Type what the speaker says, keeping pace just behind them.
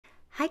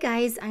Hi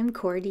guys, I'm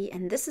Cordy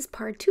and this is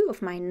part 2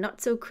 of my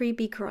not so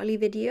creepy crawly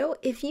video.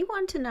 If you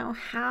want to know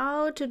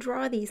how to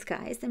draw these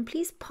guys, then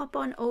please pop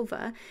on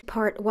over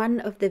part 1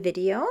 of the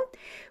video.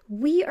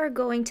 We are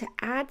going to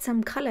add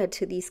some color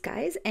to these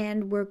guys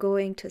and we're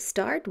going to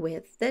start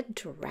with the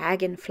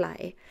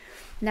dragonfly.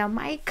 Now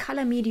my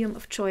color medium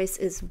of choice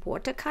is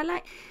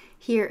watercolor.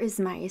 Here is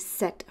my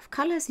set of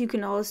colors. You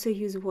can also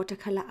use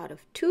watercolor out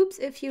of tubes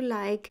if you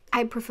like.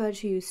 I prefer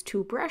to use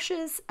 2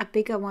 brushes, a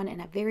bigger one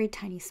and a very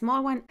tiny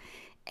small one,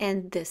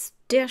 and this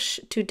dish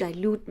to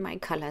dilute my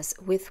colors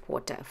with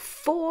water.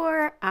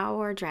 For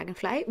our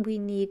dragonfly, we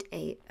need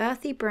a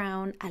earthy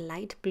brown, a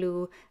light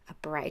blue, a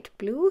bright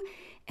blue,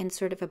 and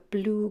sort of a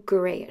blue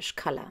grayish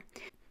color.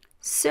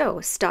 So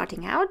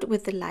starting out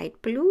with the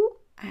light blue,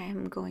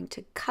 I'm going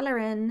to color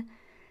in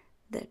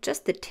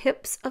just the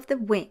tips of the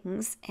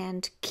wings,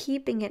 and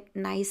keeping it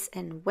nice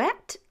and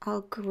wet,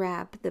 I'll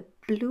grab the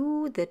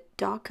blue, the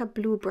darker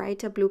blue,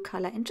 brighter blue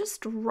color, and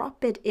just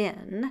drop it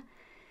in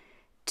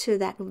to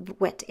that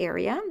wet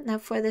area. Now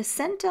for the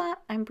center,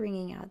 I'm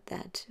bringing out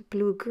that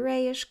blue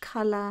grayish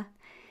color,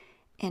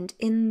 and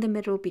in the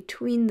middle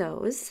between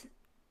those,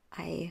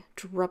 I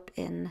drop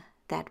in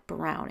that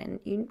brown, and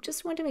you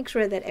just want to make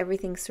sure that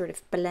everything's sort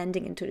of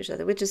blending into each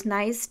other, which is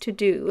nice to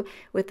do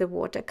with the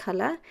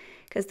watercolor,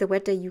 because the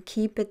wetter you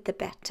keep it, the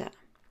better.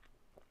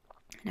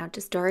 Now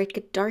just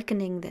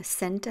darkening the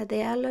center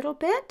there a little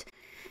bit.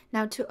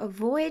 Now to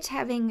avoid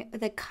having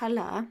the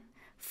color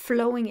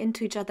flowing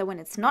into each other when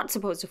it's not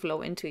supposed to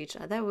flow into each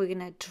other, we're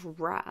gonna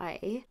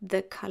dry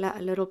the color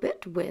a little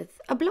bit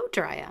with a blow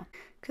dryer,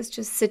 because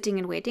just sitting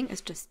and waiting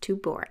is just too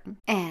boring.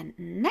 And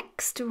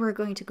next we're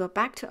going to go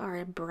back to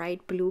our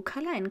bright blue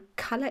color and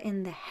color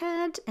in the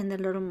head and the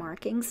little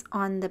markings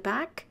on the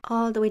back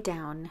all the way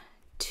down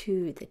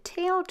to the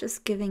tail,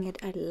 just giving it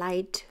a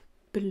light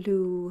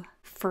blue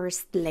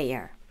first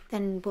layer.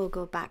 Then we'll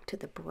go back to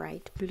the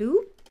bright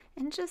blue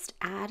and just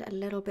add a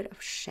little bit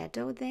of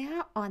shadow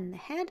there on the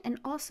head, and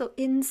also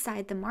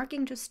inside the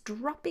marking, just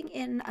dropping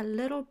in a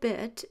little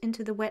bit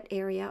into the wet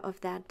area of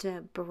that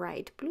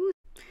bright blue.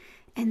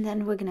 And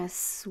then we're gonna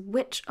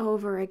switch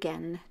over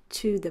again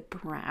to the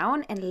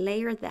brown and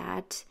layer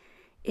that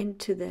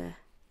into the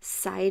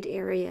side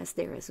areas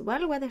there as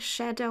well, where the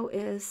shadow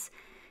is,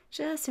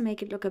 just to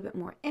make it look a bit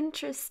more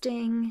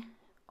interesting.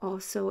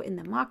 Also in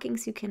the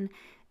markings, you can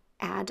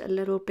add a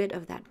little bit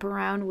of that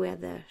brown where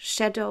the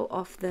shadow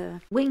of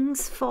the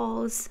wings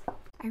falls.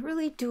 I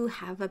really do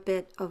have a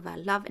bit of a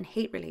love and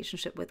hate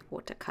relationship with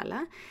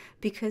watercolor,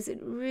 because it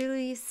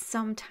really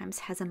sometimes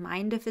has a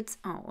mind of its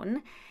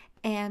own.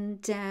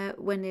 And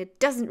when it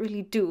doesn't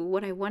really do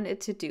what I want it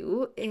to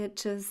do, it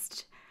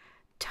just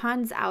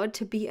turns out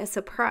to be a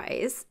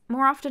surprise.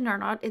 More often or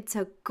not, it's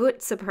a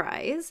good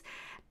surprise.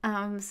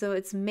 So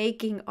it's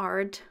making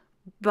art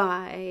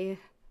by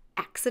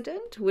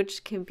accident,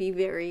 which can be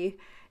very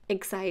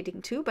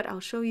exciting too, but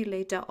I'll show you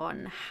later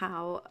on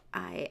how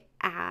I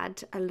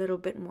add a little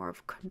bit more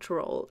of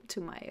control to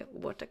my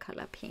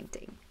watercolor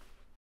painting.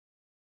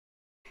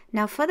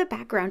 Now for the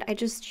background, I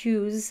just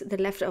use the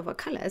leftover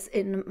colors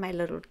in my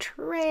little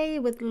tray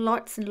with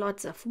lots and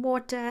lots of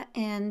water,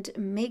 and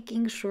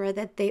making sure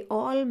that they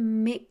all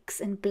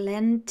mix and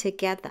blend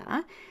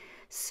together.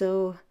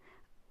 So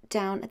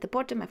down at the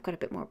bottom, I've got a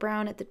bit more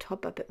brown, at the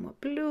top a bit more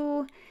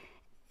blue,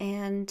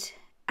 and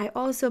I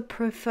also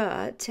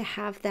prefer to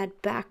have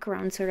that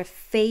background sort of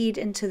fade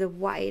into the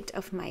white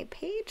of my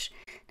page.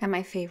 Now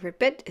my favorite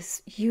bit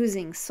is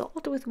using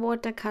salt with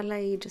watercolor.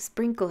 You just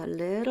sprinkle a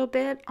little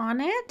bit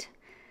on it,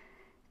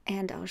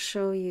 and I'll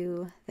show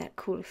you that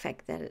cool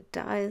effect that it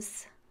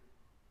does.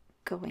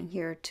 Going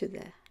here to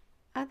the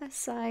other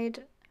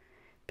side,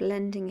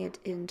 blending it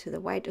into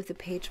the white of the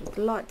page with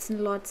lots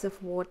and lots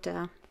of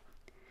water,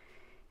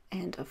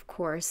 and of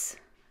course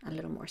a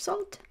little more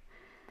salt.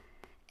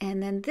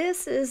 And then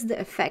this is the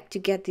effect. You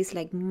get these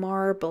like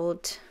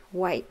marbled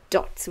white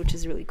dots, which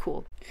is really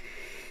cool.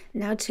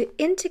 Now to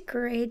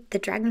integrate the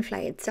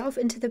dragonfly itself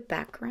into the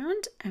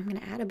background, I'm going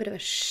to add a bit of a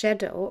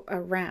shadow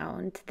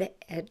around the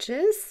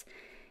edges.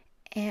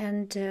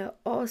 And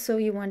also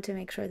you want to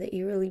make sure that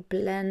you really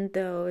blend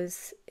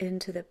those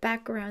into the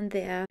background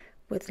there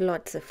with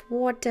lots of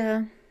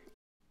water.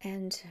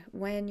 And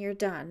when you're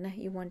done,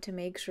 you want to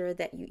make sure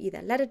that you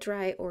either let it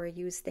dry or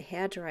use the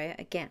hairdryer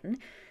again,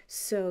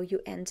 so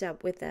you end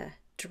up with a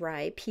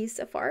dry piece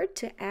of art.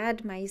 To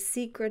add my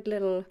secret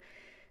little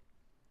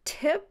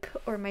tip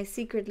or my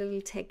secret little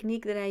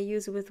technique that I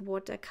use with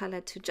watercolor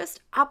to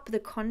just up the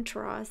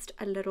contrast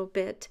a little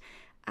bit,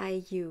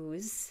 I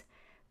use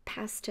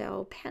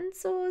pastel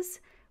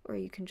pencils, or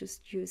you can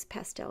just use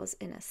pastels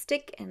in a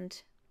stick,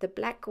 and the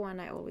black one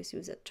I always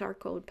use a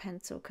charcoal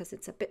pencil because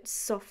it's a bit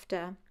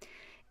softer.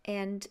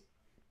 And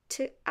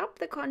to up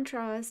the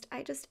contrast,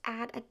 I just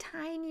add a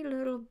tiny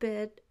little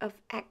bit of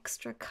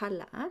extra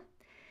color,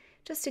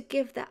 just to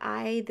give the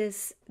eye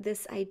this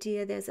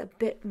idea there's a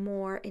bit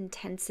more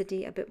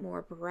intensity, a bit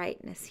more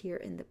brightness here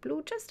in the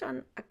blue, just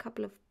on a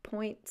couple of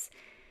points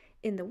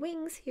in the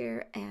wings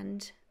here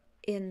and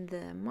in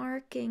the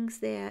markings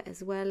there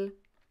as well.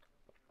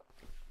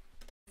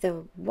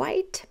 the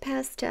white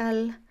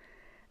pastel,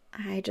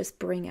 I just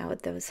bring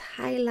out those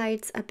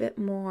highlights a bit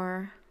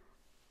more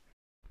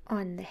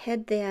on the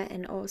head there,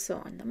 and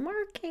also on the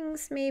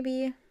markings,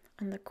 maybe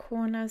on the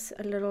corners,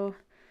 a little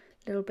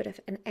bit of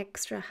an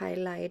extra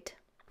highlight.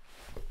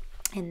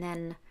 And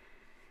then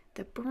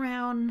the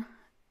brown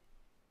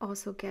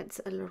also gets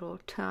a little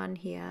turn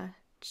here,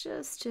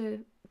 just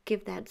to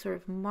give that sort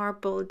of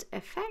marbled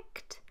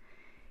effect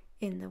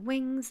in the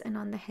wings and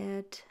on the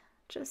head,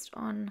 just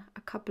on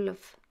a couple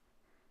of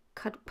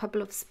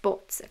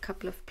spots, a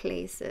couple of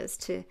places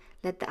to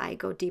let the eye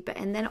go deeper.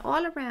 And then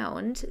all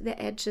around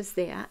the edges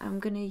there, I'm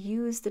going to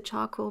use the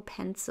charcoal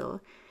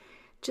pencil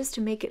just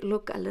to make it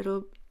look a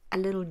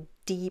little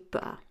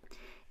deeper.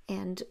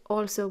 And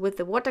also with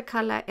the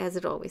watercolor, as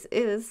it always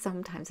is,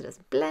 sometimes it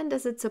doesn't blend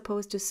as it's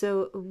supposed to.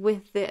 So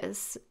with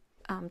this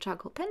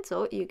charcoal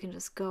pencil, you can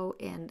just go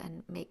in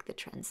and make the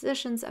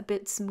transitions a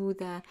bit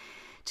smoother.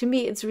 To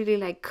me, it's really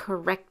like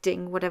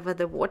correcting whatever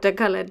the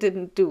watercolor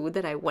didn't do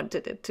that I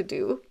wanted it to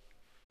do.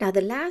 Now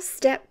the last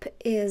step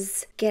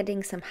is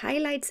getting some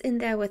highlights in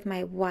there with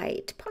my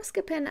white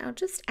Posca pen. I'll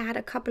just add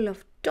a couple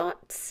of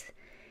dots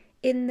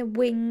in the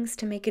wings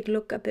to make it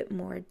look a bit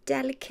more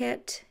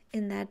delicate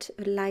in that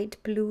light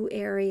blue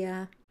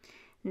area.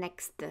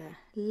 Next, the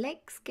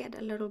legs get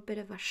a little bit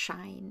of a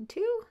shine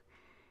too.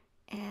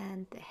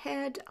 And the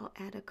head, I'll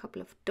add a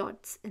couple of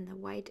dots in the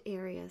white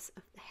areas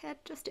of the head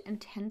just to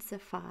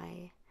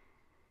intensify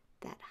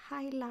that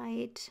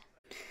highlight.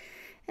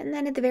 And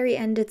then at the very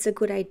end, it's a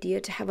good idea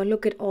to have a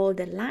look at all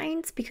the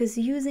lines, because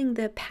using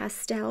the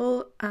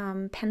pastel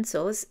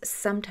pencils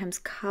sometimes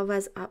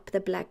covers up the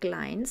black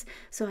lines.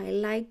 So I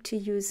like to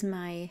use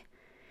my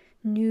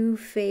new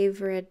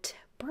favorite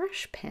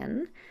brush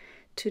pen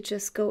to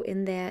just go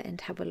in there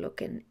and have a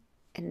look and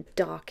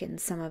darken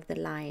some of the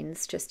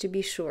lines, just to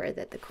be sure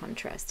that the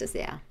contrast is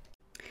there.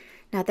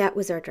 Now that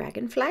was our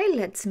dragonfly.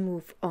 Let's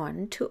move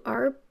on to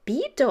our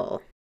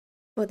beetle.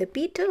 For the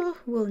beetle,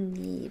 we'll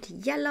need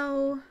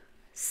yellow,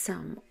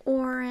 some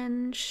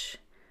orange,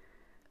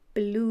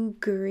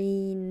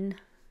 blue-green,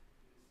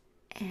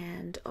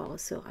 and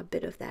also a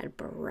bit of that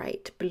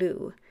bright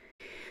blue.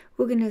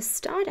 We're going to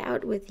start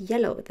out with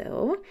yellow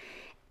though,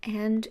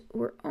 and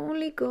we're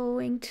only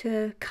going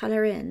to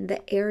color in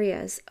the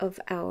areas of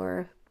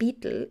our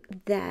beetle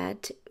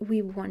that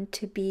we want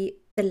to be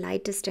the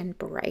lightest and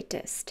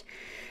brightest.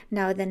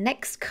 Now the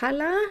next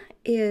color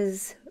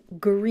is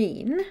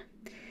green.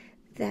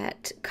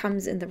 That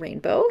comes in the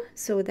rainbow,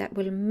 so that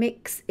will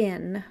mix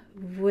in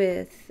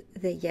with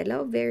the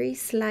yellow very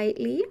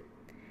slightly.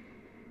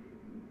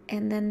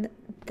 And then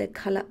the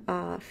color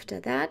after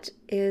that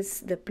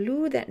is the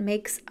blue that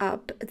makes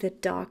up the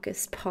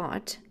darkest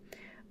part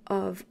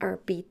of our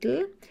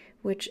beetle,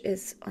 which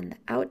is on the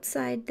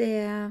outside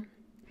there.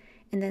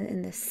 And then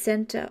in the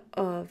center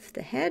of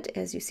the head,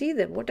 as you see,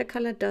 the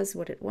watercolor does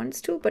what it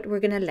wants to, but we're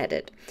going to let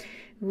it.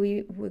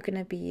 We're going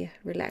to be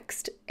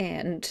relaxed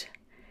and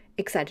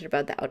excited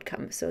about the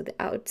outcome. So the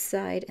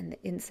outside and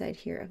the inside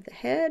here of the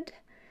head,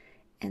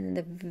 and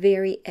the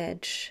very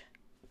edge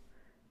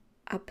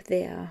up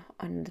there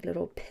on the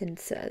little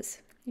pincers.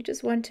 You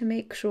just want to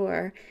make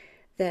sure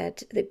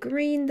that the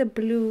green, the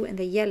blue, and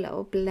the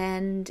yellow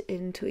blend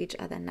into each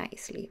other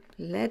nicely.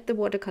 Let the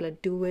watercolor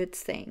do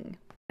its thing.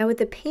 Now with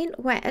the paint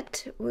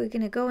wet, we're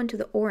going to go into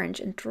the orange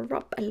and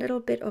drop a little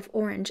bit of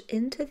orange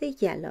into the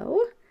yellow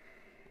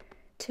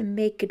to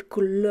make it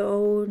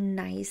glow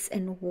nice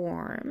and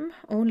warm.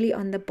 Only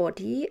on the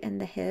body and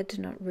the head,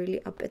 not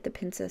really up at the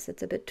pincers,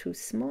 it's a bit too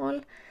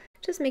small.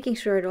 Just making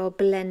sure it all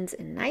blends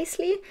in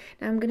nicely.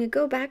 Now I'm going to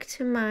go back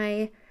to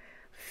my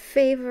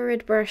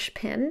favorite brush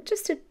pen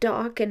just to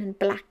darken and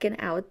blacken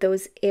out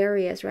those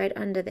areas right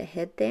under the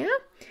head there.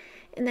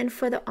 And then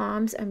for the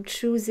arms, I'm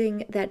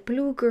choosing that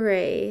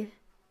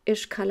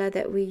blue-gray-ish color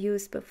that we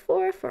used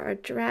before for our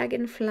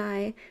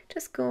dragonfly,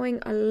 just going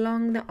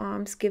along the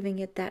arms, giving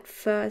it that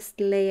first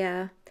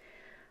layer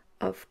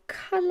of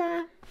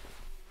color.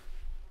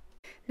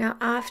 Now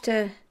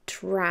after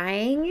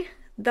trying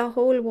the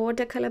whole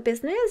watercolor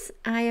business,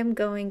 I am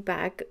going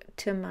back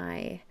to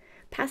my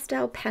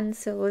pastel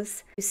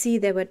pencils. You see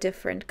there were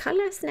different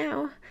colors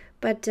now,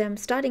 but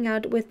starting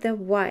out with the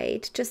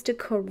white just to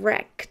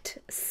correct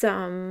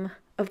some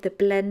of the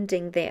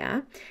blending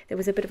there. There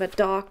was a bit of a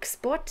dark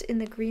spot in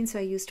the green, so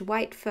I used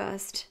white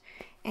first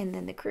and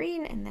then the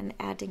green, and then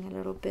adding a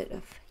little bit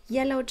of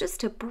yellow just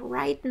to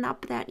brighten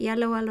up that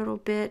yellow a little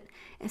bit,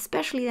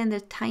 especially in the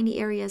tiny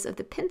areas of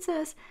the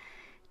pincers.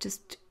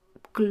 Just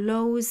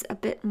glows a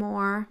bit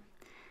more.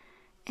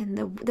 And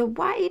the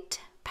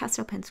white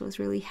pastel pencil is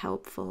really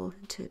helpful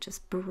to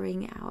just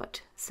bring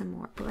out some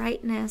more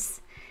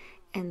brightness.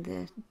 And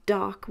the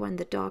dark one,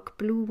 the dark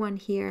blue one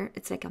here,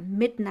 it's like a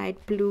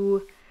midnight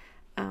blue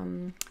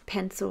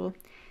pencil.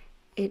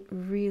 It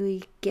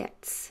really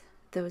gets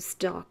those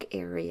dark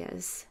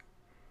areas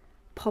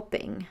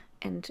popping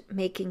and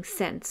making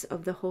sense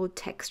of the whole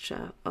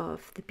texture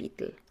of the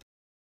beetle.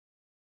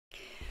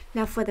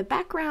 Now for the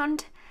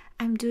background,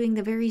 I'm doing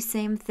the very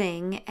same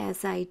thing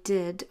as I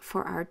did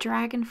for our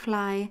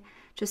dragonfly,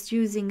 just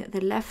using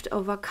the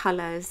leftover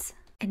colors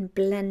and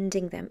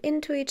blending them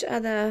into each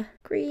other,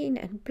 green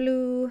and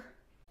blue.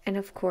 And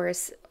of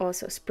course,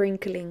 also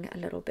sprinkling a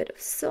little bit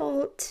of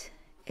salt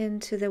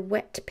into the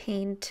wet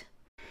paint,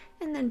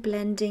 and then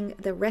blending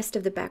the rest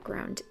of the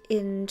background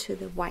into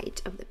the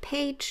white of the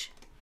page.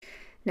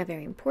 Now,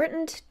 very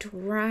important,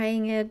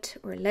 drying it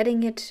or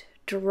letting it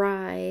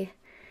dry,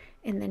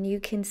 and then you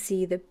can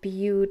see the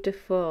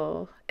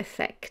beautiful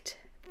effect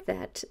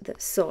that the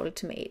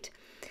salt made.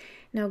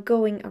 Now,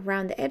 going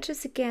around the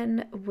edges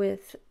again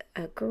with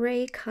a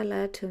gray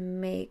color to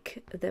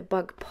make the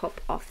bug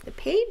pop off the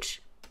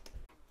page.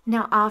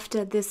 Now,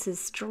 after this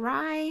is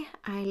dry,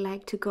 I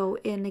like to go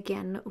in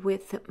again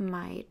with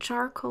my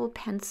charcoal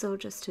pencil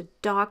just to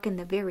darken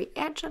the very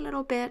edge a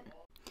little bit.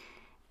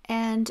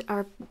 And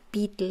our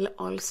beetle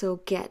also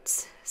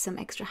gets some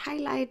extra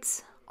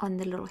highlights on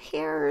the little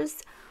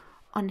hairs,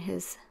 on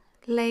his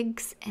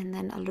legs, and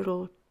then a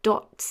little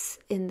dots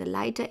in the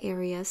lighter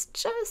areas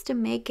just to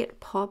make it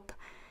pop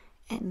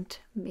and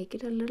make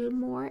it a little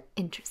more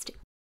interesting.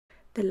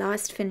 The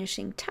last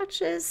finishing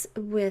touches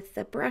with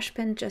the brush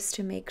pen just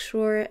to make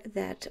sure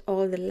that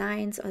all the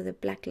lines or the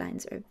black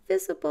lines are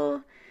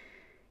visible,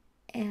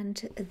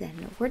 and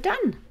then we're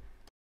done.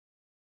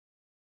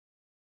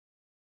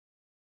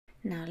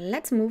 Now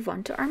let's move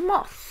on to our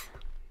moth.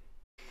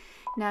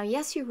 Now,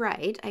 yes, you're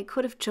right, I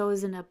could have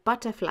chosen a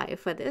butterfly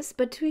for this,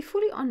 but to be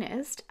fully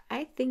honest,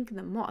 I think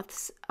the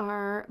moths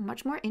are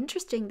much more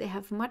interesting. They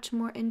have much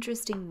more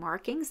interesting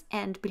markings,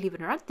 and believe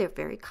it or not, they're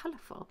very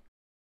colorful.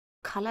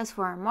 Colors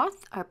for our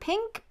moth are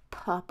pink,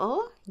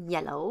 purple,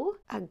 yellow,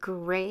 a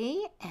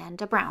gray, and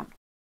a brown.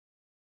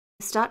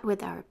 Start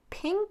with our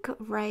pink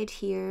right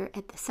here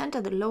at the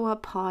center, the lower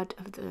part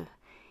of the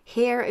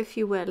hair, if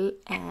you will,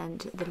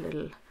 and the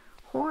little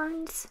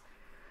horns.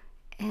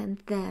 And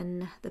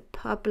then the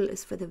purple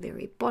is for the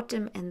very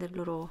bottom and the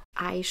little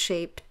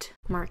eye-shaped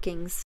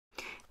markings.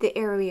 The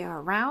area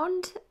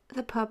around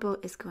the purple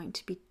is going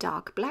to be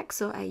dark black,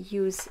 so I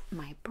use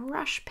my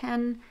brush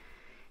pen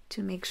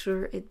to make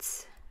sure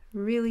it's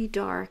really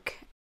dark.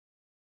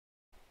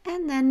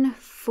 And then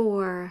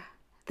for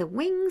the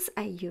wings,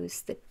 I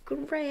use the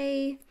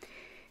gray.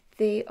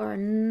 They are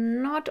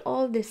not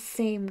all the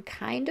same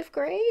kind of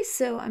gray,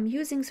 so I'm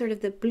using sort of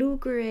the blue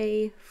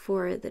gray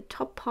for the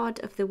top part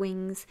of the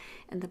wings,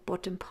 and the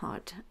bottom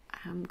part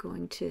I'm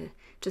going to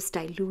just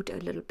dilute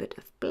a little bit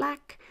of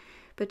black.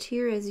 But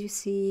here, as you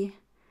see,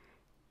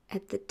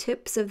 at the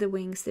tips of the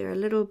wings, they're a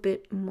little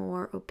bit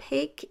more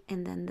opaque,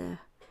 and then the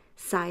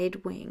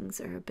side wings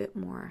are a bit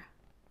more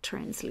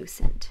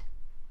translucent.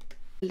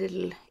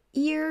 Little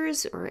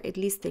ears, or at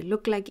least they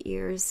look like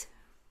ears,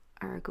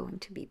 are going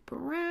to be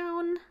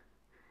brown,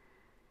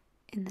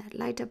 in that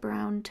lighter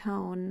brown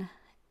tone,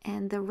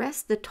 and the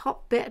rest, the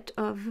top bit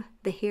of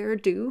the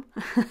hairdo,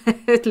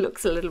 it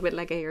looks a little bit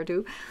like a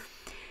hairdo,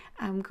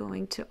 I'm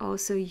going to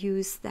also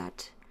use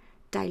that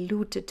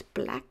diluted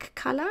black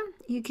color.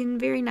 You can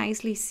very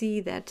nicely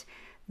see that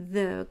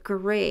the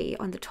gray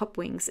on the top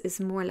wings is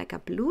more like a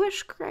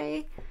bluish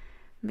gray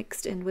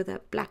mixed in with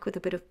a black with a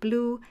bit of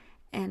blue,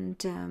 and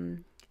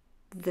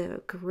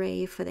the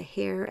gray for the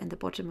hair and the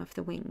bottom of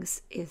the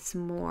wings is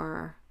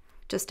more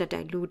just a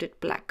diluted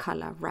black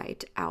color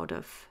right out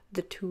of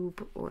the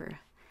tube or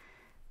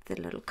the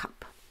little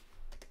cup.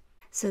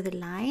 So the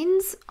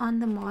lines on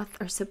the moth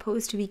are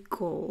supposed to be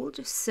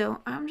gold,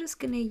 so I'm just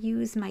going to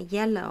use my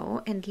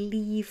yellow and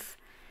leave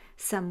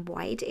some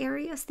white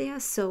areas there,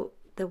 so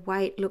the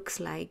white looks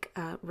like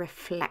a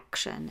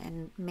reflection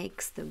and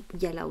makes the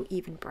yellow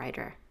even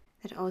brighter.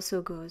 That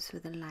also goes for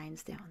the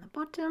lines there on the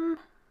bottom.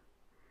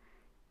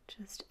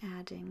 Just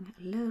adding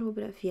a little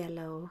bit of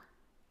yellow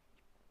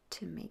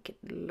to make it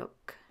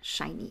look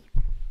shiny.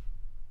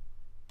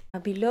 Now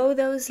below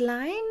those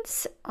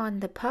lines on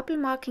the purple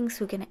markings,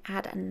 we're going to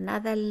add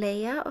another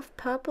layer of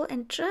purple,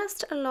 and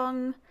just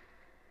along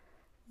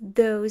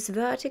those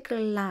vertical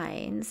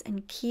lines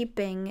and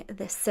keeping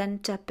the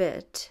center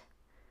bit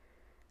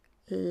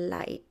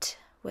light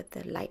with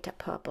the lighter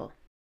purple.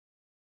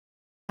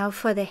 Now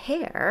for the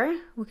hair,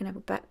 we're going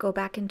to go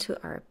back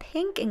into our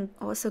pink and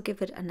also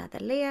give it another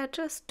layer,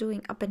 just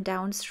doing up and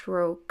down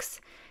strokes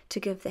to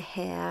give the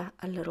hair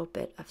a little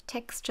bit of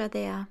texture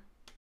there.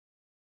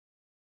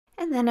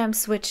 And then I'm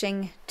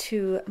switching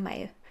to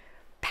my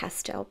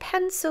pastel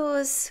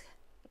pencils,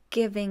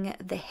 giving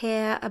the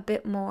hair a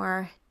bit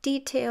more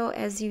detail,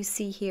 as you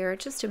see here,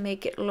 just to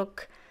make it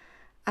look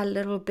a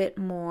little bit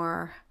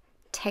more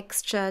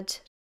textured.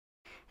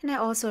 And I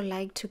also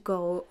like to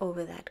go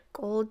over that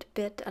gold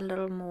bit a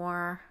little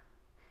more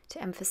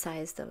to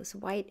emphasize those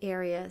white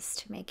areas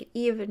to make it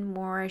even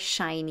more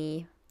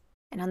shiny.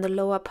 And on the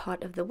lower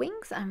part of the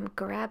wings, I'm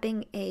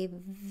grabbing a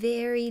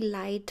very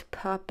light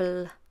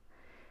purple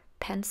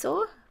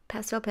pencil,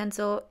 pastel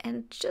pencil,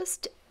 and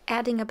just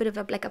adding a bit of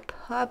a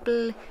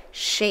purple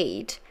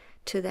shade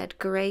to that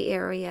gray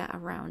area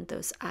around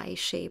those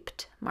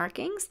eye-shaped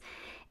markings.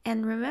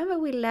 And remember,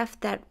 we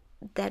left that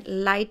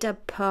lighter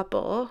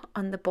purple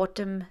on the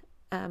bottom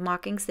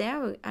markings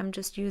there. I'm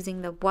just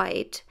using the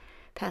white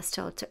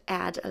pastel to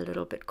add a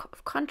little bit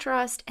of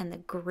contrast, and the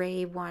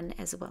gray one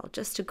as well,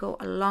 just to go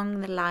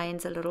along the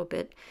lines a little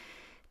bit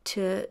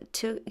to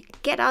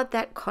get out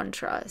that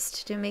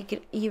contrast, to make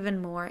it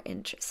even more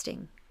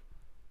interesting.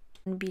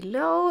 And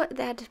below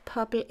that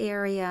purple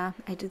area,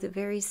 I do the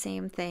very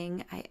same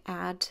thing. I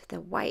add the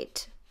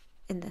white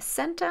in the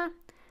center,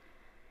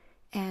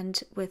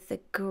 and with the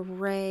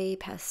gray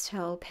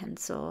pastel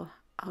pencil,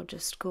 I'll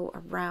just go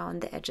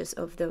around the edges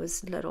of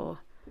those little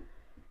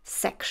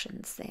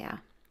sections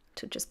there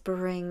to just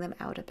bring them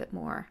out a bit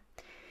more.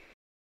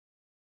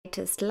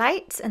 Lightest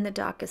lights and the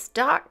darkest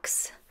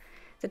darks.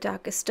 The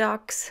darkest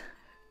darks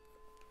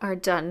are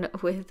done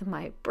with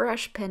my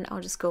brush pen.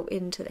 I'll just go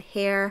into the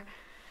hair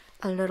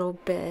a little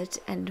bit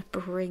and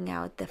bring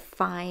out the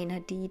finer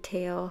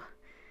detail.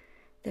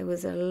 There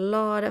was a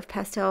lot of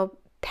pastel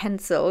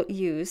pencil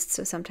used,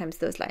 so sometimes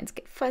those lines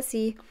get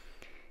fuzzy.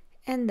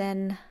 And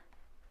then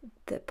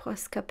the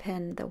Posca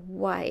pen, the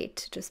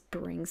white, just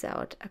brings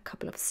out a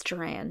couple of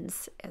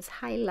strands as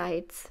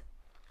highlights,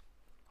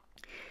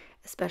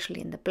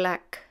 especially in the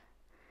black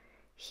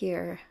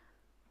here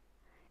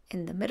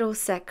in the middle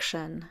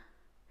section.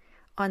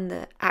 On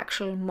the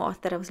actual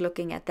moth that I was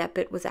looking at, that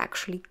bit was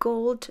actually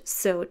gold,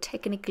 so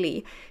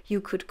technically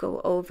you could go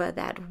over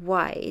that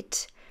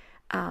white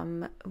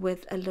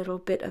with a little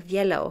bit of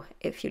yellow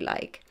if you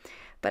like,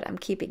 but I'm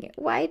keeping it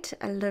white.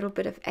 A little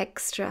bit of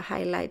extra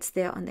highlights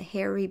there on the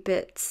hairy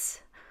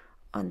bits,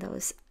 on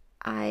those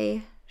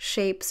eye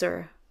shapes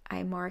or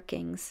eye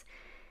markings,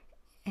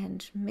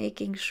 and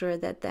making sure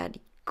that that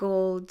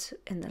gold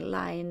in the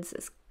lines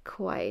is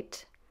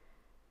quite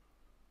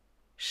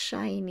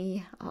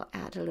shiny. I'll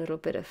add a little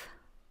bit of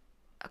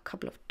a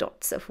couple of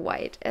dots of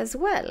white as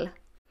well.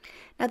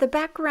 Now the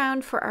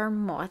background for our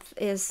moth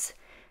is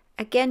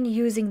again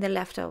using the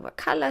leftover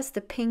colors,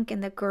 the pink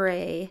and the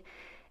gray,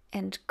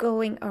 and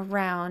going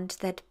around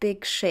that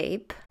big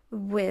shape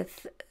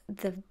with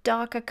the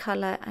darker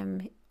color.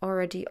 I'm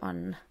already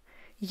on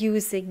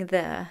using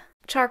the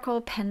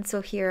charcoal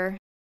pencil here,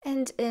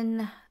 and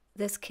in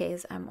this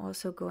case I'm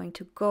also going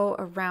to go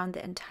around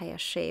the entire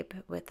shape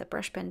with the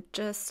brush pen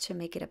just to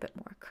make it a bit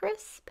more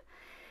crisp.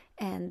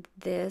 And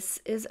this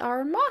is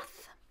our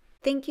moth.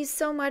 Thank you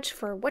so much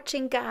for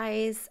watching,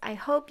 guys. I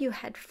hope you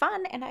had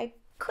fun and I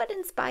could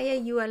inspire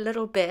you a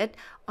little bit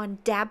on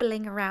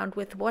dabbling around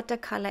with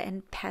watercolor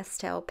and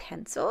pastel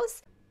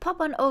pencils. Pop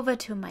on over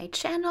to my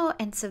channel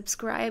and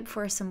subscribe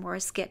for some more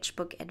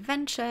sketchbook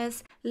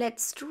adventures.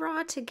 Let's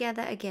draw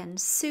together again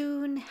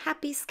soon.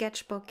 Happy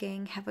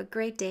sketchbooking. Have a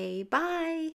great day. Bye.